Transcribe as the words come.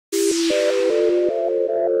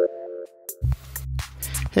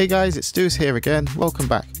Hey guys, it's Duce here again, welcome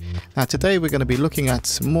back. Now today we're going to be looking at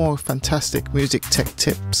some more fantastic music tech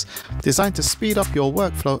tips designed to speed up your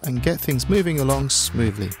workflow and get things moving along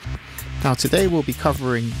smoothly. Now today we'll be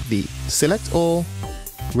covering the select all,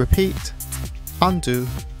 repeat, undo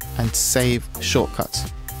and save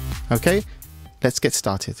shortcuts. Okay, let's get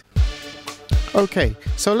started. Okay,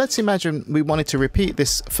 so let's imagine we wanted to repeat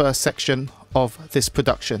this first section of this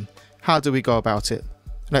production. How do we go about it?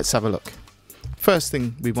 Let's have a look. First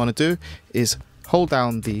thing we want to do is hold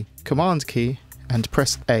down the Command key and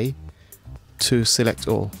press A to select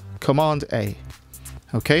all. Command A.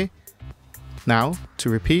 Okay, now to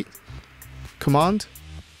repeat, Command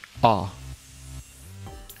R.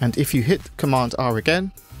 And if you hit Command R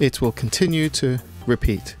again, it will continue to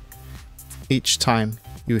repeat each time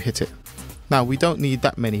you hit it. Now we don't need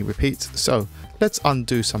that many repeats, so let's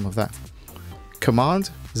undo some of that. Command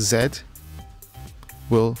Z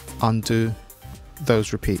will undo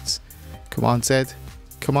those repeats. Command Z,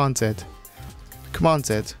 Command Z, Command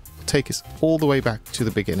Z will take us all the way back to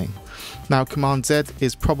the beginning. Now Command Z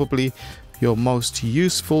is probably your most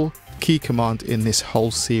useful key command in this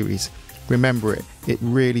whole series. Remember it, it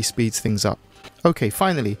really speeds things up. Okay,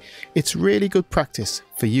 finally, it's really good practice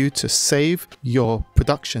for you to save your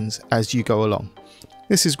productions as you go along.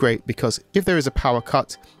 This is great because if there is a power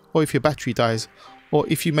cut, or if your battery dies, or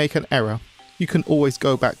if you make an error, you can always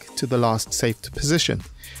go back to the last saved position.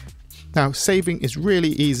 Now, saving is really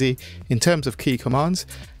easy in terms of key commands.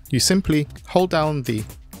 You simply hold down the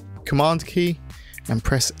Command key and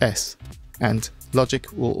press S, and Logic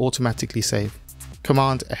will automatically save.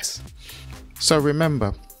 Command S. So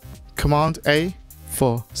remember, Command A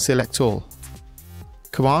for select all,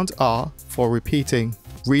 Command R for repeating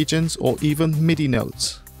regions or even MIDI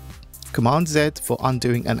notes, Command Z for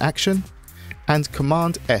undoing an action, and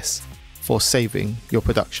Command S for saving your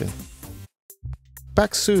production.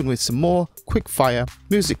 Back soon with some more quick fire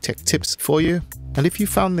music tech tips for you, and if you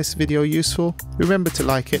found this video useful, remember to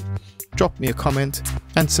like it, drop me a comment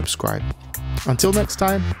and subscribe. Until next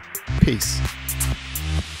time, peace.